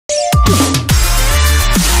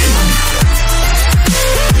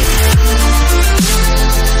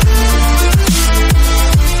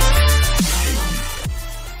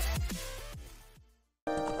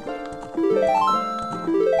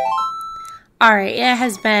Alright, it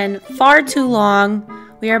has been far too long.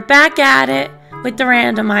 We are back at it with the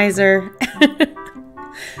randomizer.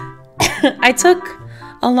 I took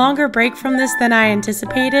a longer break from this than I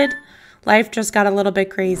anticipated. Life just got a little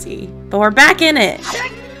bit crazy. But we're back in it.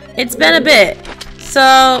 It's been a bit.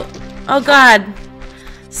 So, oh god.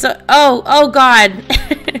 So, oh god.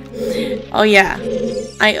 Oh yeah.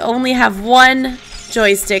 I only have one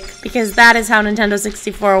joystick because that is how Nintendo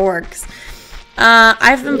 64 works.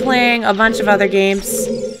 I've been playing a bunch of other games,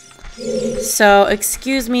 so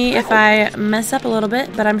excuse me if I mess up a little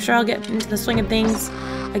bit, but I'm sure I'll get into the swing of things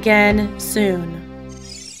again soon.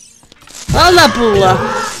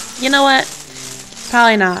 Lollapoola! You know what?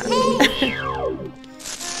 Probably not.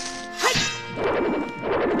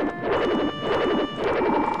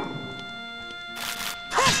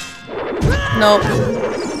 Nope.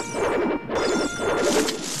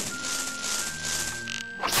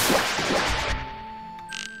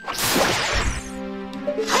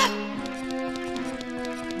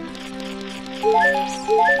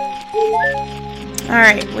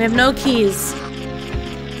 Alright, we have no keys.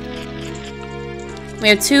 We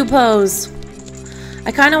have 2 pose.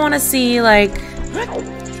 I kind of want to see, like...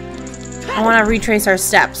 I want to retrace our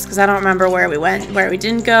steps, because I don't remember where we went, where we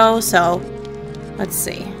didn't go, so... Let's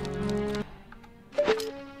see.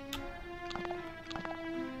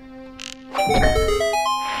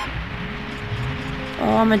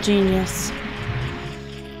 Oh, I'm a genius.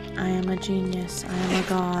 I am a genius. I am a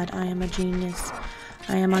god. I am a genius.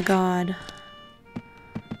 I am a god.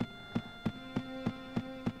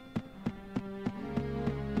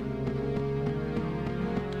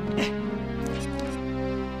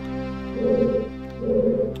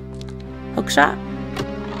 Hookshot.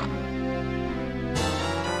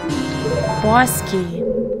 Boss key.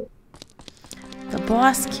 The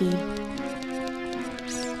boss key.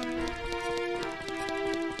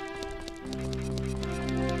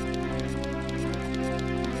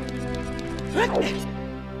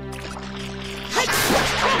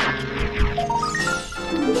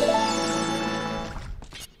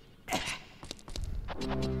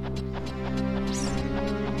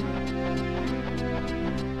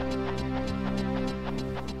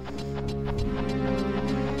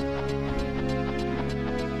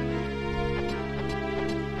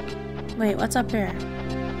 Wait, what's up here?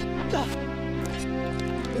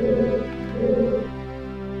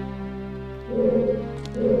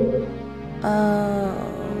 Oh.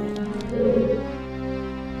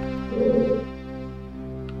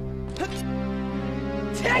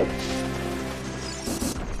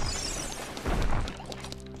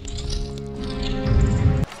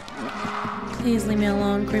 Please leave me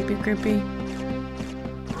alone, creepy, creepy.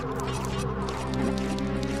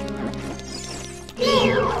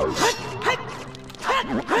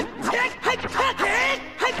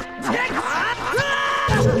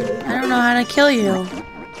 I don't know how to kill you.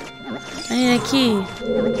 I need a key.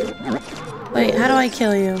 Wait, how do I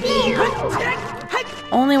kill you?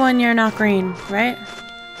 Only when you're not green, right?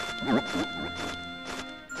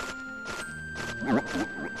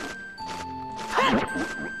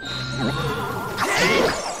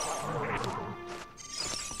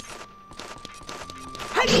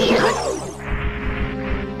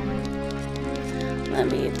 Let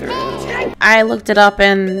me through. I looked it up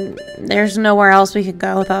and there's nowhere else we could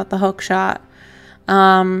go without the hook shot.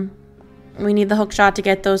 We need the hook shot to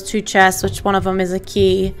get those 2 chests, which one of them is a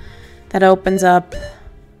key that opens up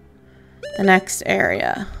the next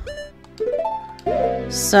area.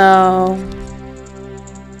 So...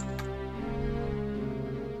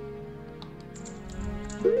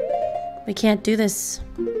 we can't do this.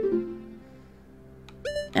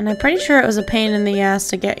 And I'm pretty sure it was a pain in the ass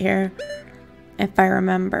to get here, if I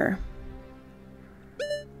remember.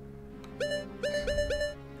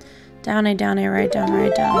 Down A, right down,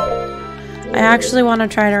 right down. I actually want to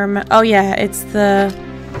try to remember. Oh yeah, it's the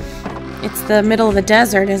middle of the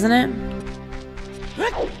desert, isn't it?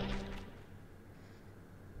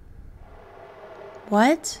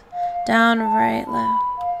 What? Down, right, left.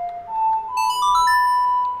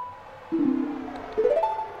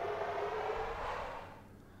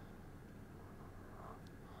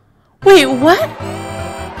 Wait, what?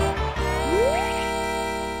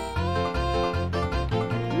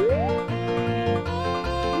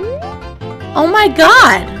 Oh my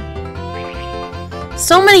god!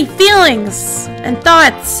 So many feelings and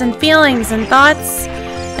thoughts and feelings and thoughts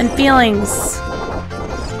and feelings.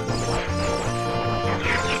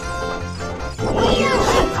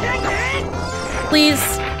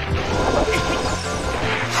 Please.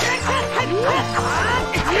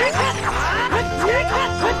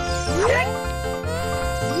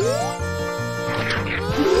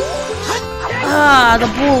 Ah, the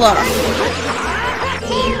bula.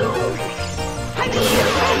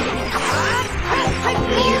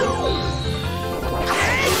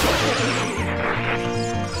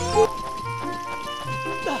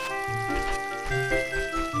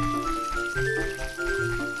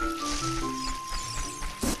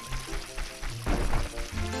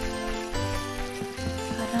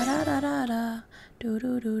 Da-da-da-da-da.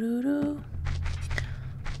 Do-do-do-do-do.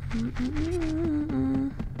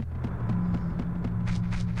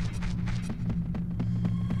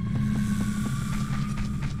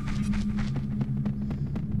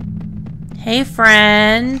 Hey,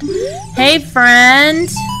 friend. Hey, friend.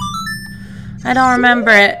 I don't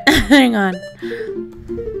remember it. Hang on.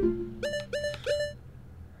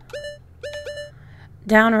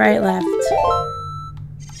 Down, right, left.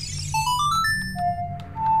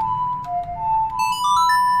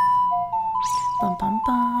 Bum, bum,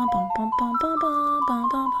 bum, bum, bum, bum, bum, bum, bum, bum,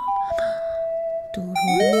 bum.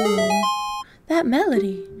 That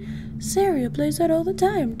melody. Saria plays that all the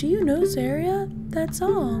time. Do you know, Saria? That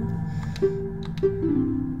song.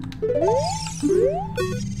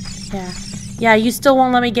 Yeah. Yeah, you still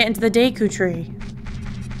won't let me get into the Deku tree.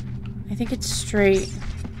 I think it's straight.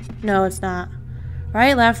 No, it's not.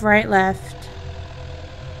 Right, left, right, left.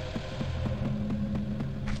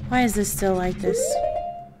 Why is this still like this?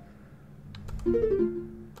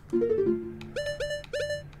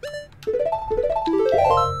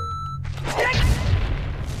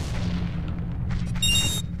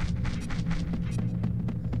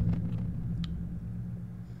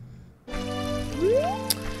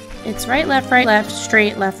 It's right, left,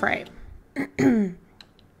 straight, left, right.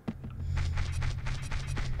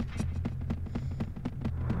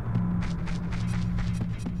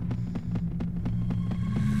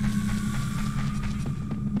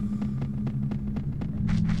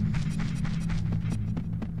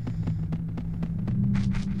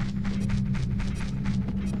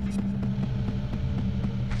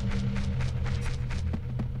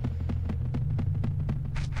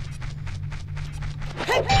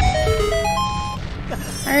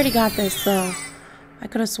 I already got this, though. I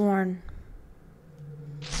could have sworn.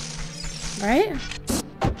 Right?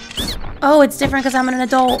 Oh, it's different because I'm an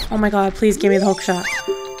adult. Oh my god, please give me the hook shot.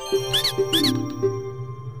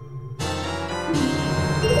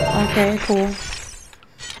 Okay, cool.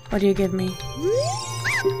 What do you give me?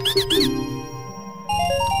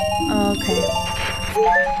 Okay.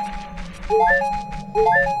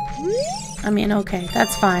 I mean, okay,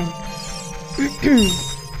 that's fine.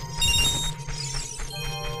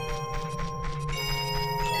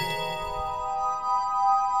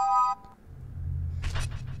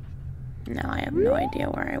 No, I have no idea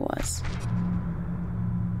where I was.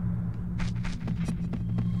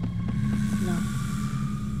 No.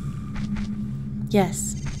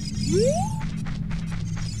 Yes.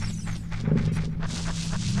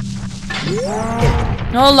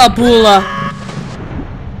 No, la bula.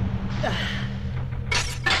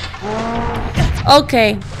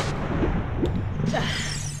 Okay.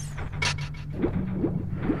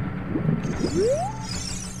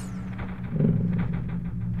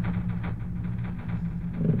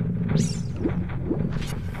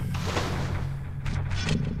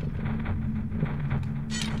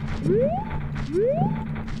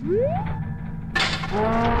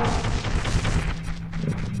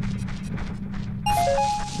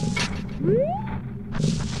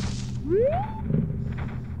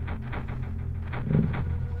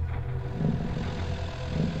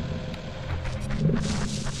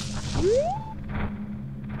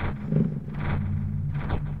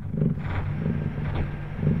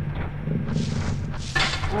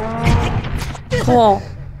 Cool.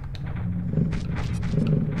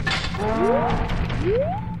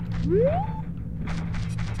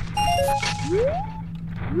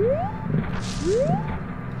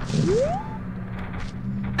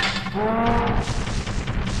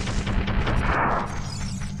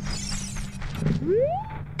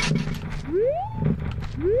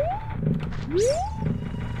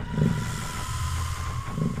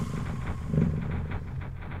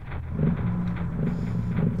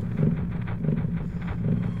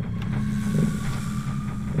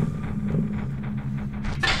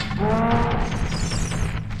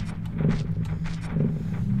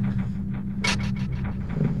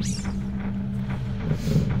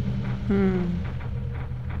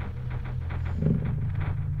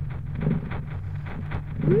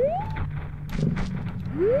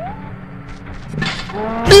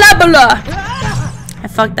 Blah blah. I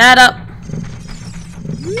fucked that up.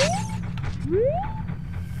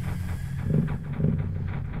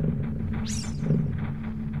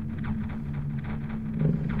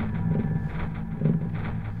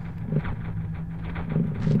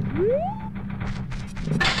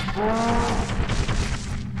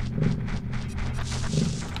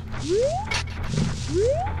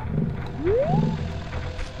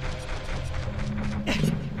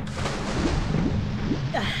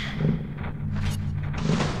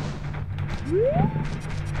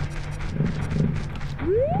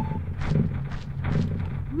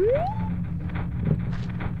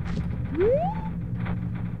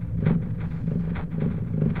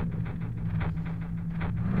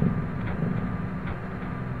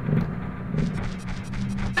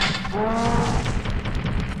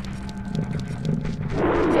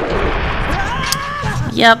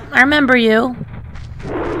 Yep, I remember you.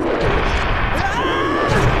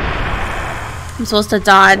 I'm supposed to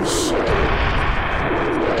dodge.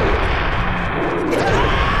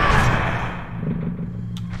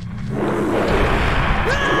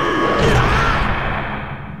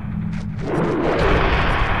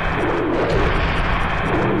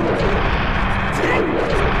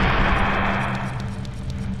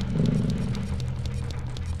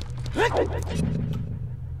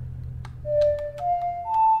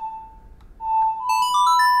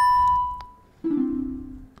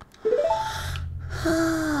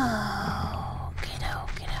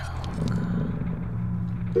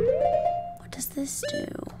 What does this do?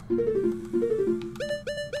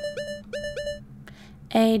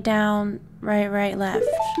 A down, right, right, left.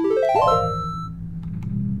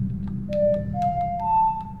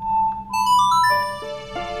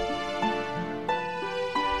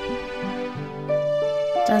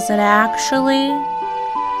 Does it actually?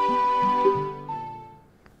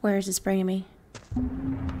 Where is this bringing me?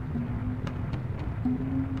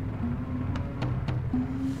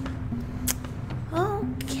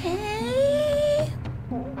 Okay.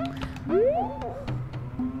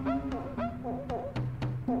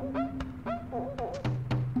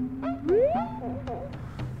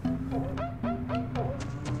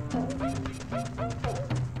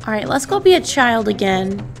 All right, let's go be a child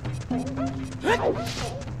again.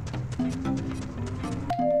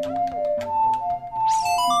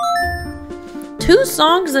 Two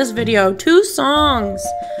songs this video. 2 songs.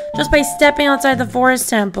 Just by stepping outside the forest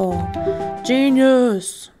temple.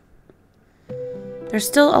 Genius. There's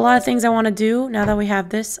still a lot of things I want to do now that we have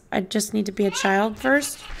this. I just need to be a child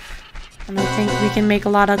first. And I think we can make a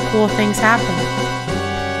lot of cool things happen.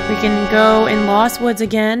 We can go in Lost Woods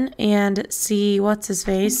again and see what's his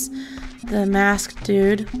face. The masked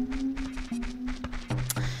dude.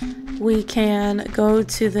 We can go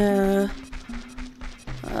to the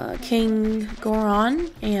King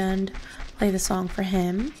Goron and play the song for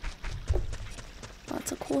him.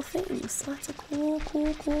 Lots of cool things. Lots of cool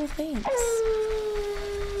things.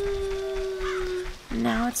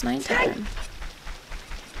 Now it's nighttime.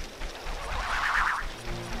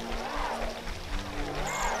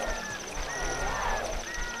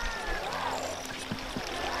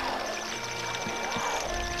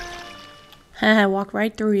 Haha, walk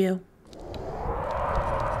right through you.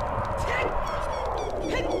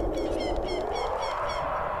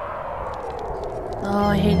 Oh,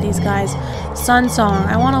 I hate these guys. Sun Song.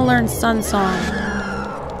 I want to learn Sun Song.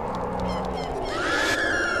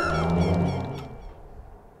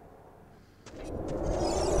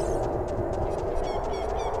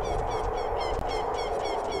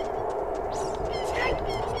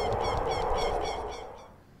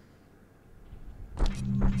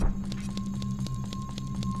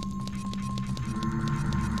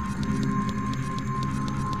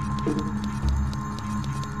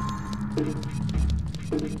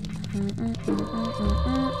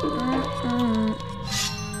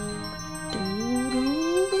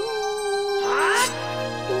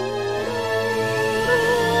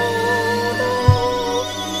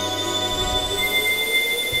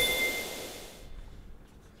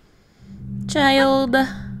 Child.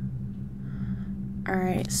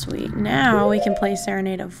 Alright, sweet. Now we can play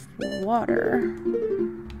Serenade of Water.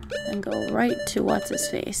 And go right to what's his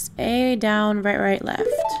face. A, down, right, right, left.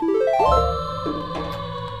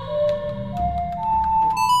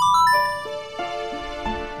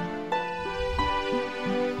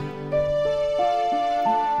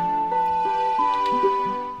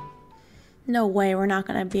 No way we're not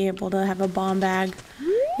gonna be able to have a bomb bag.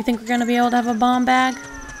 You think we're gonna be able to have a bomb bag?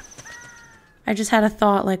 I just had a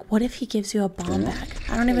thought, like, what if he gives you a bomb bag?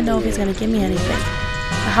 I don't even know if he's gonna give me anything.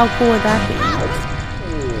 How cool would that be?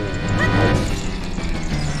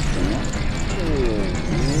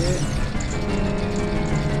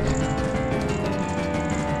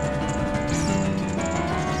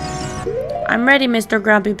 I'm ready, Mr.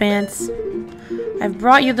 Grumpy Pants. I've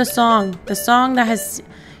brought you the song. The song that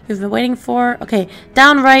you've been waiting for. Okay,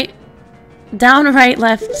 down, right, Down, right,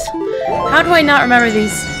 left. How do I not remember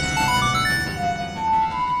these?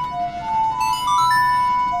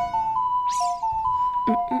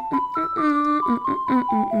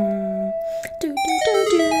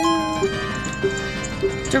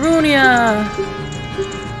 Darunia!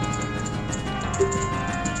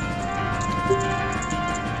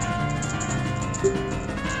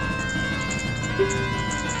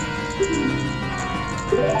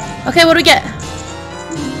 Okay, what do we get?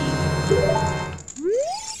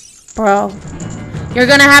 Bro, you're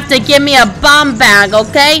gonna have to give me a bomb bag,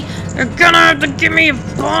 okay? You're gonna have to give me a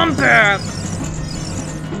bomb bag.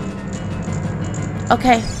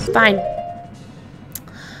 Okay, fine.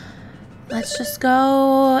 Let's just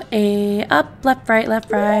go up, left, right,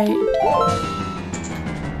 left, right.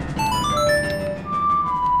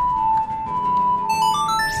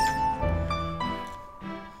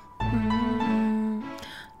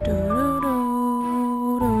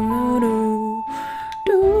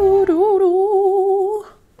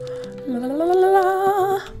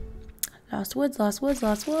 Lost woods, lost woods,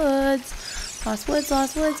 lost woods. Lost woods,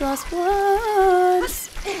 lost woods, lost woods.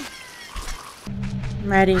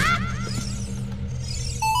 I'm ready.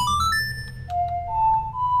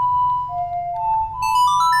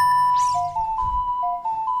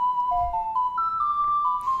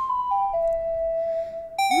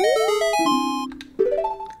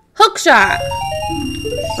 Hook shot.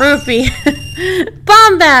 Rupee.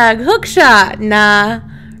 Bomb bag. Hook shot. Nah.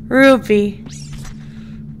 Rupee.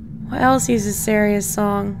 What else uses Saria's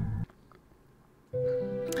song?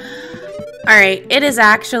 Alright, it is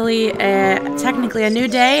actually technically a new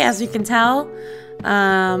day, as you can tell.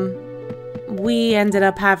 We ended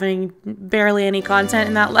up having barely any content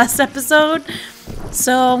in that last episode.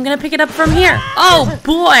 So I'm gonna pick it up from here. Oh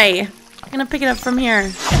boy! I'm gonna pick it up from here.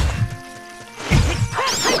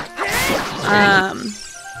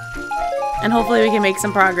 And hopefully we can make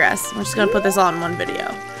some progress. We're just gonna put this all in one video.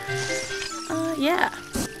 Yeah.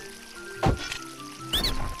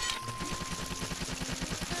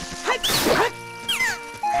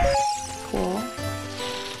 Cool.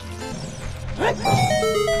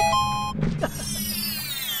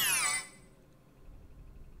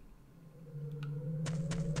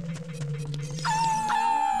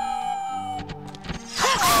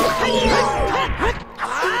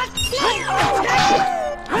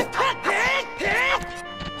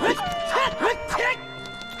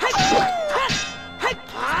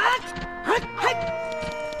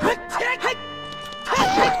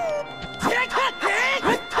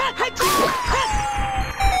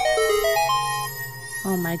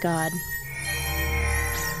 Oh my god.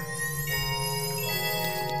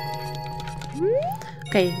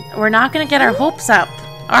 Okay, we're not gonna get our hopes up,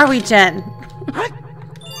 are we, Jen?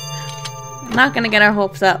 Not gonna get our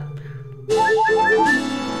hopes up.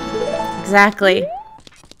 Exactly.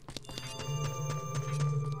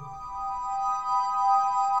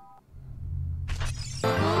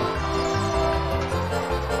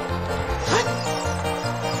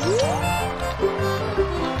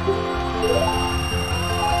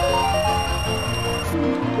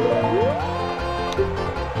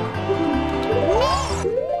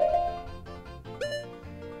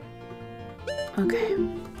 Okay.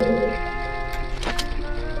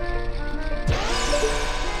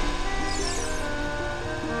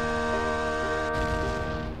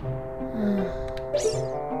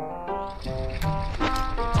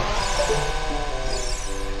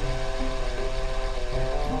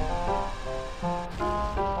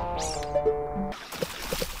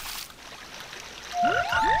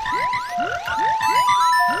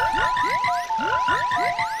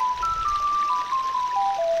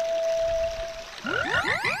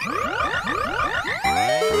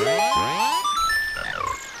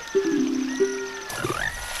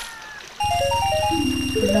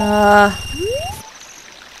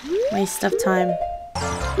 Waste of time.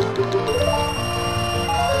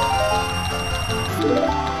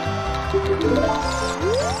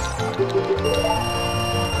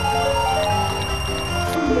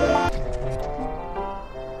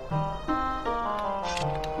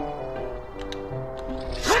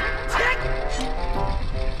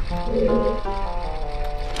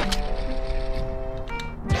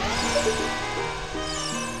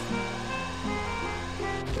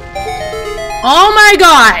 Oh my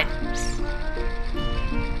god!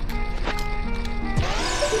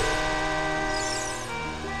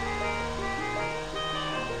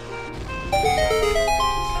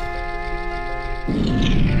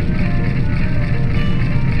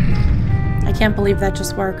 I can't believe that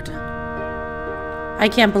just worked. I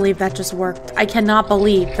can't believe that just worked. I cannot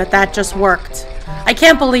believe that that just worked. I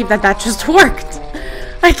can't believe that that just worked.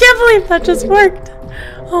 I can't believe that just worked.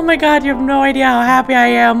 Oh my god, you have no idea how happy I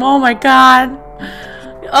am. Oh my god.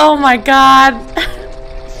 Oh my god.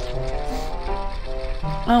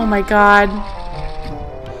 Oh my god.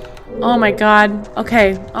 Oh my god.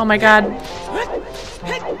 Okay. Oh my god.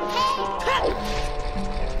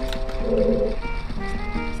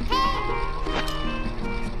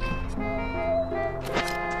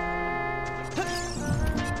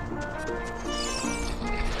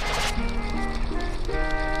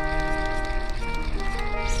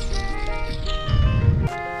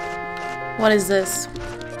 What is this?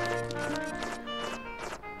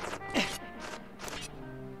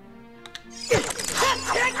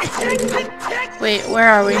 Wait, where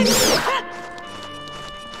are we?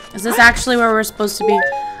 Is this actually where we're supposed to be?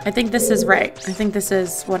 I think this is right. I think this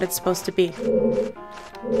is what it's supposed to be.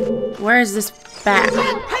 Where is this bat?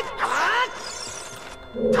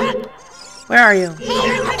 Where are you?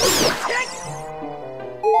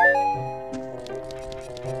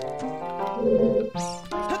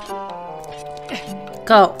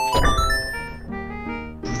 Go.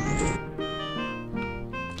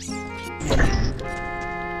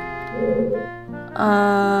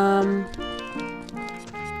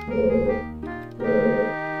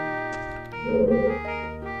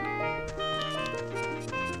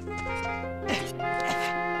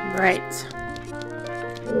 Right.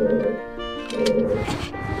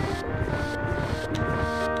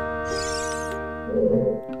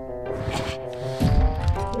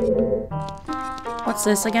 What's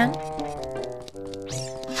this again?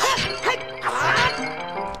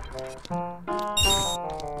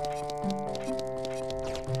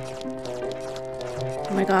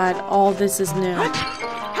 Oh my god, all this is new.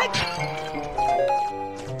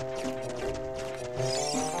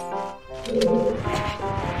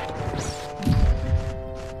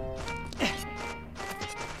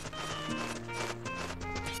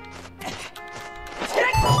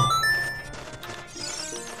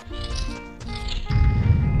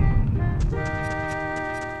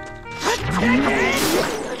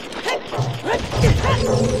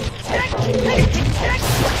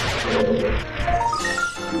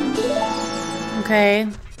 Okay.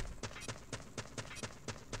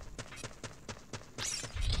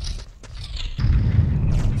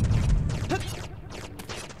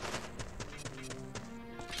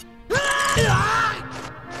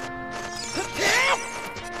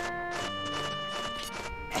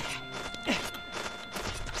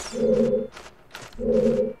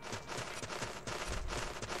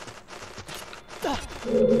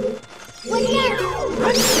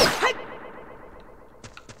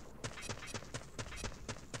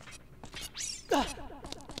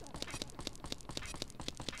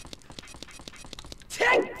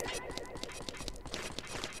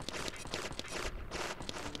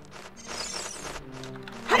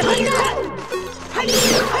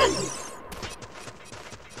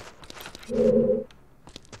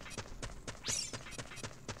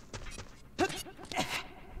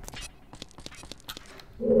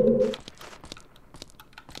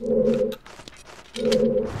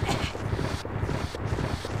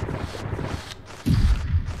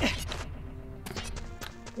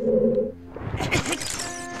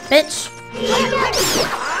 Bitch.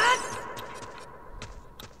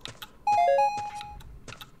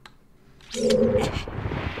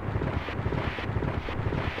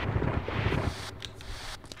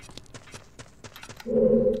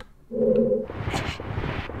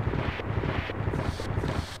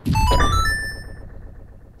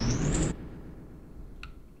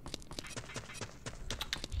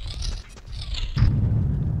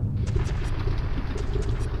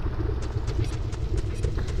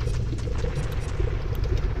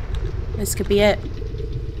 This could be it.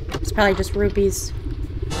 It's probably just rupees.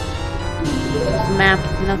 Map,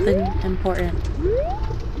 nothing important.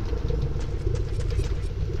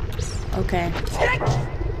 Okay.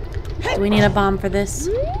 Do we need a bomb for this?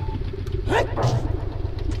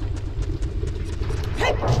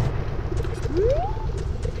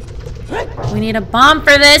 We need a bomb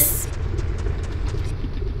for this!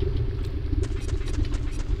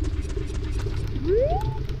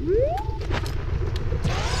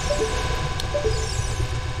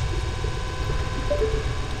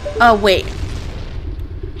 Oh, wait.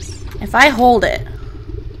 If I hold it...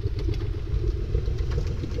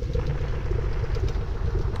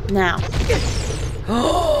 Now.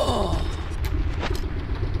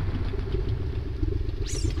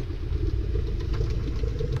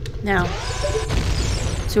 Now.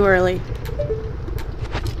 Too early.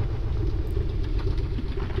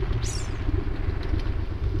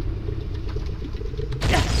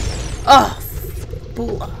 Oh,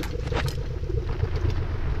 boola.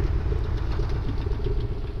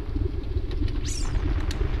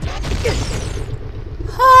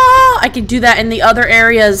 I could do that in the other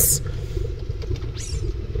areas.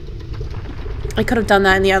 I could have done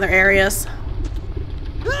that in the other areas.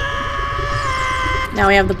 Now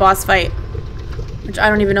we have the boss fight. Which I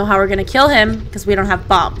don't even know how we're gonna kill him because we don't have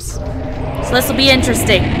bombs. So this will be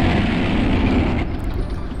interesting.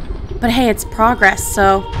 But hey, it's progress,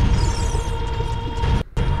 so...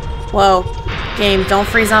 Whoa. Game, don't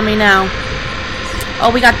freeze on me now. Oh,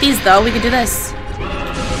 we got these though. We could do this.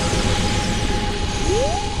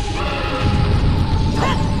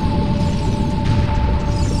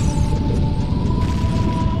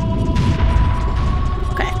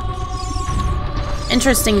 Okay.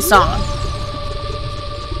 Interesting song.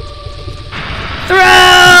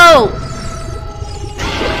 Throw!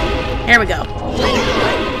 Here we go.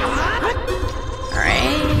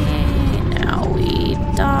 Alright. Now we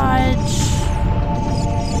dodge.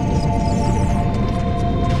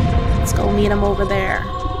 Let's go meet him over there.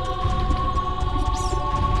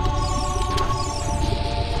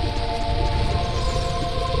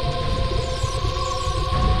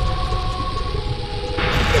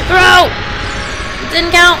 Throw!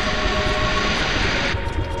 Didn't count.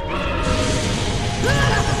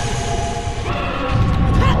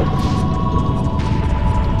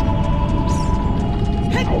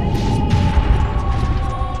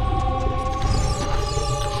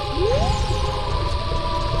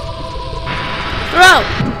 Throw!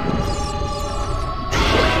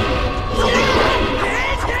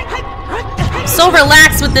 So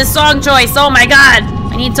relaxed with this song choice. Oh my god.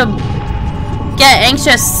 I need to get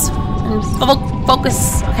anxious and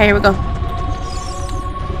focus. Okay, here we go.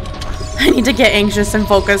 I need to get anxious and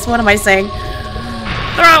focus. What am I saying?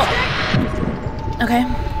 Throw! Okay.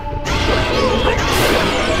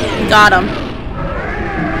 Got him.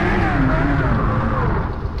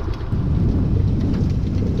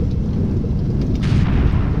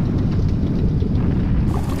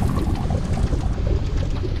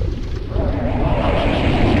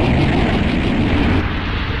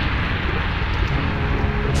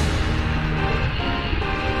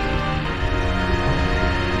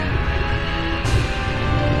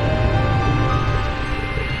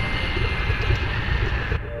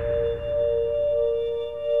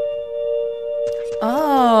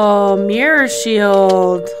 Oh, mirror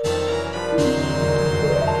shield.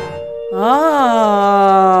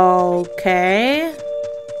 Oh, okay.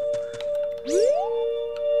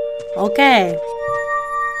 Okay.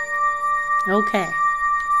 Okay.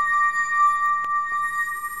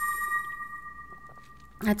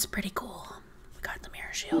 That's pretty cool. We got the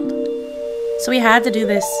mirror shield. So we had to do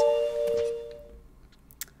this.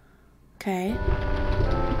 Okay.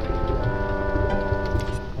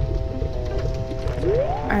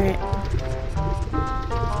 Alright.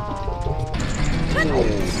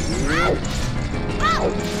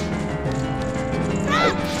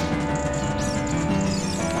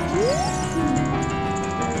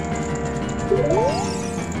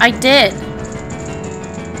 I did.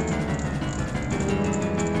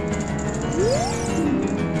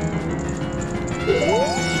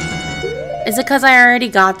 Is it because I already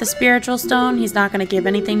got the spiritual stone? He's not going to give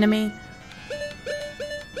anything to me?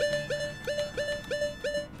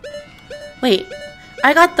 Wait,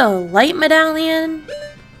 I got the light medallion?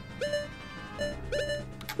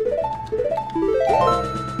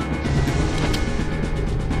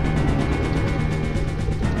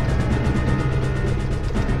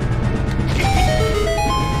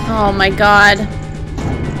 Oh my god.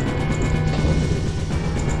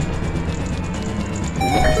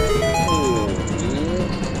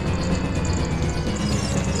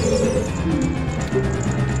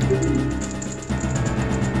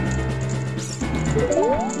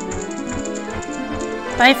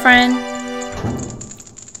 Bye, friend.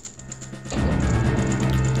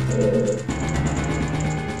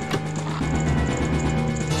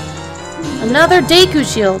 Another Deku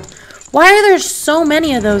shield. Why are there so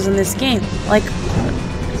many of those in this game? Like,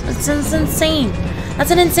 it's insane.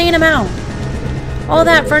 That's an insane amount. All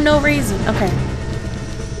that for no reason. Okay.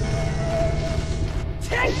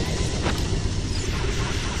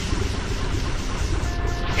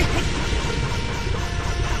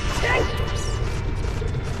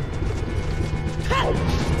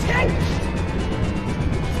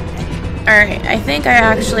 Alright, I think I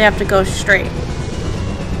actually have to go straight.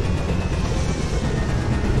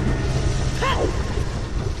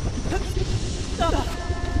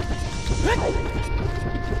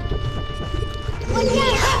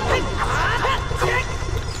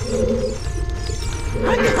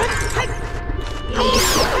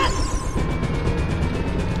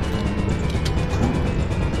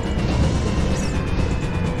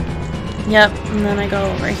 Yep, and then I go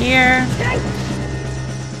over here.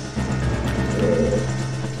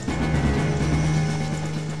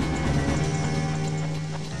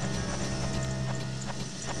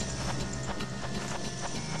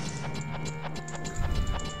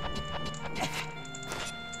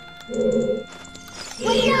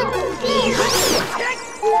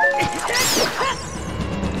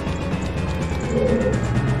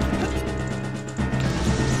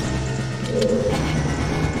 Okay,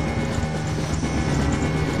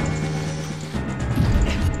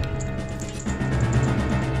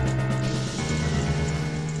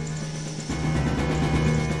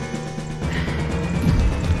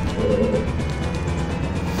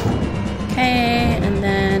 and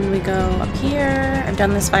then we go up here. I've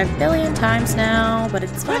done this 5 billion times now, but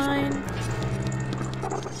it's fine.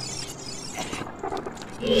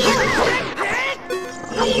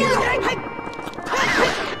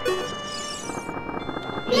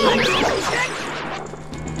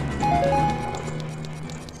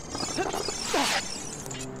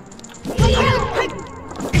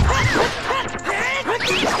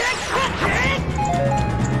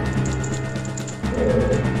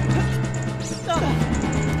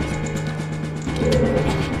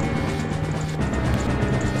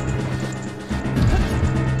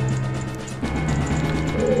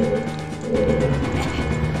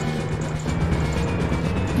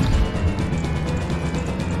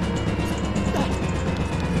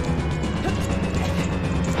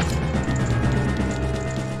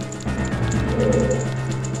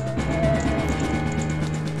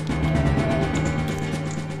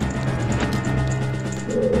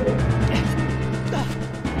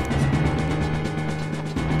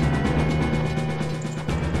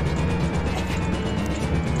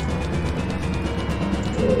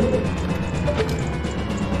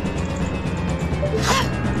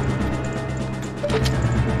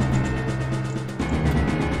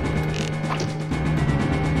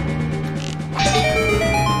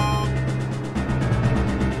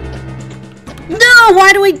 No,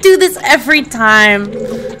 why do we do this every time?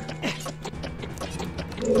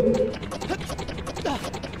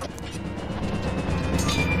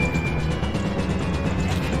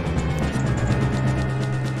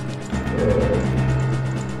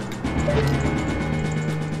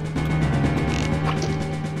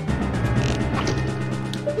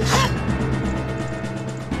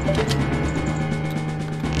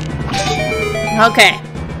 Okay.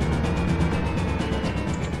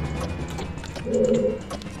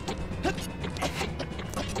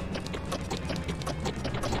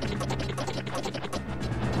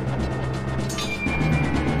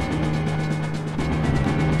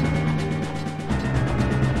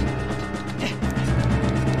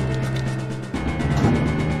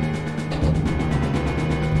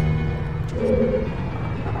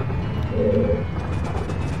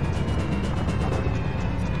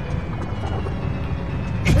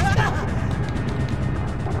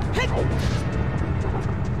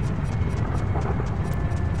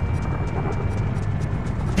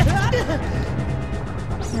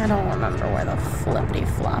 I don't remember where the flippity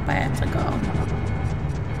flop I had to go.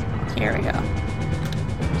 Here we go.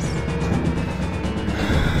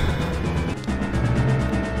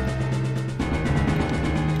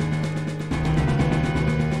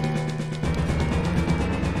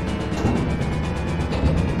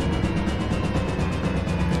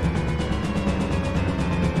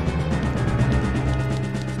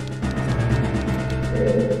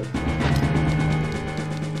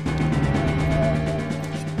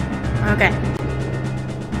 Okay.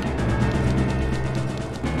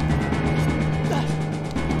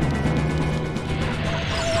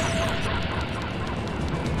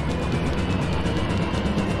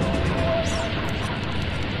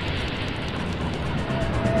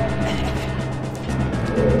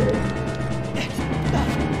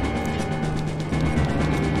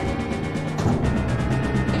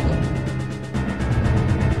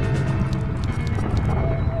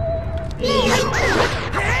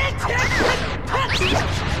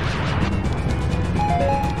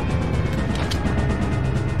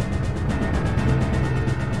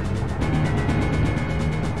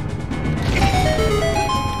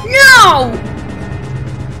 Oh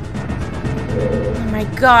my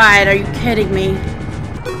god, are you kidding me?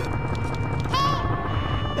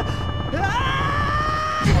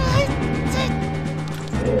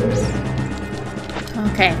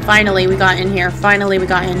 Okay, finally we got in here. Finally we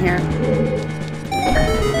got in here.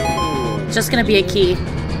 Just gonna be a key.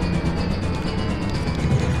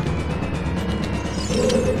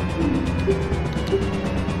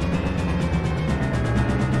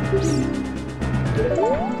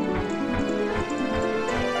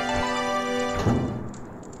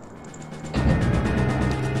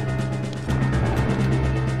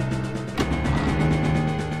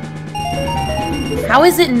 How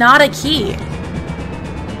is it not a key?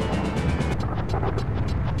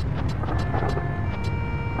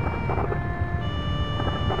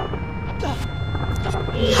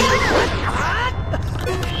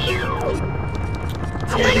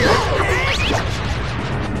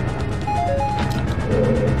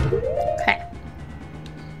 Okay.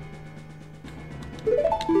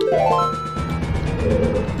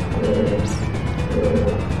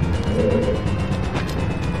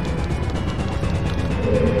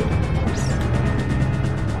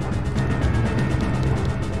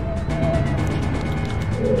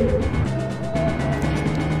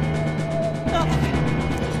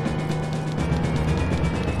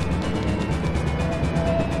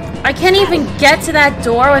 can't even get to that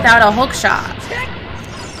door without a hook shot.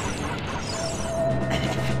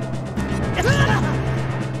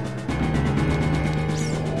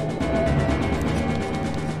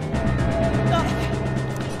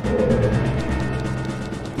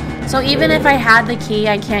 So even if I had the key,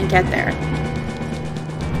 I can't get there.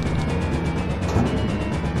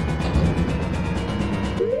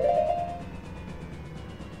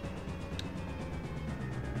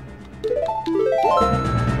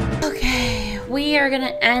 Okay, we are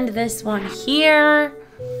gonna end this one here.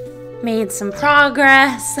 Made some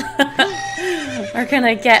progress. We're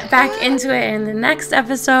gonna get back into it in the next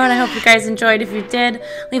episode. I hope you guys enjoyed. If you did,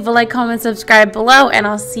 leave a like, comment, subscribe below, and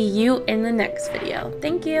I'll see you in the next video.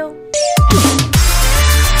 Thank you.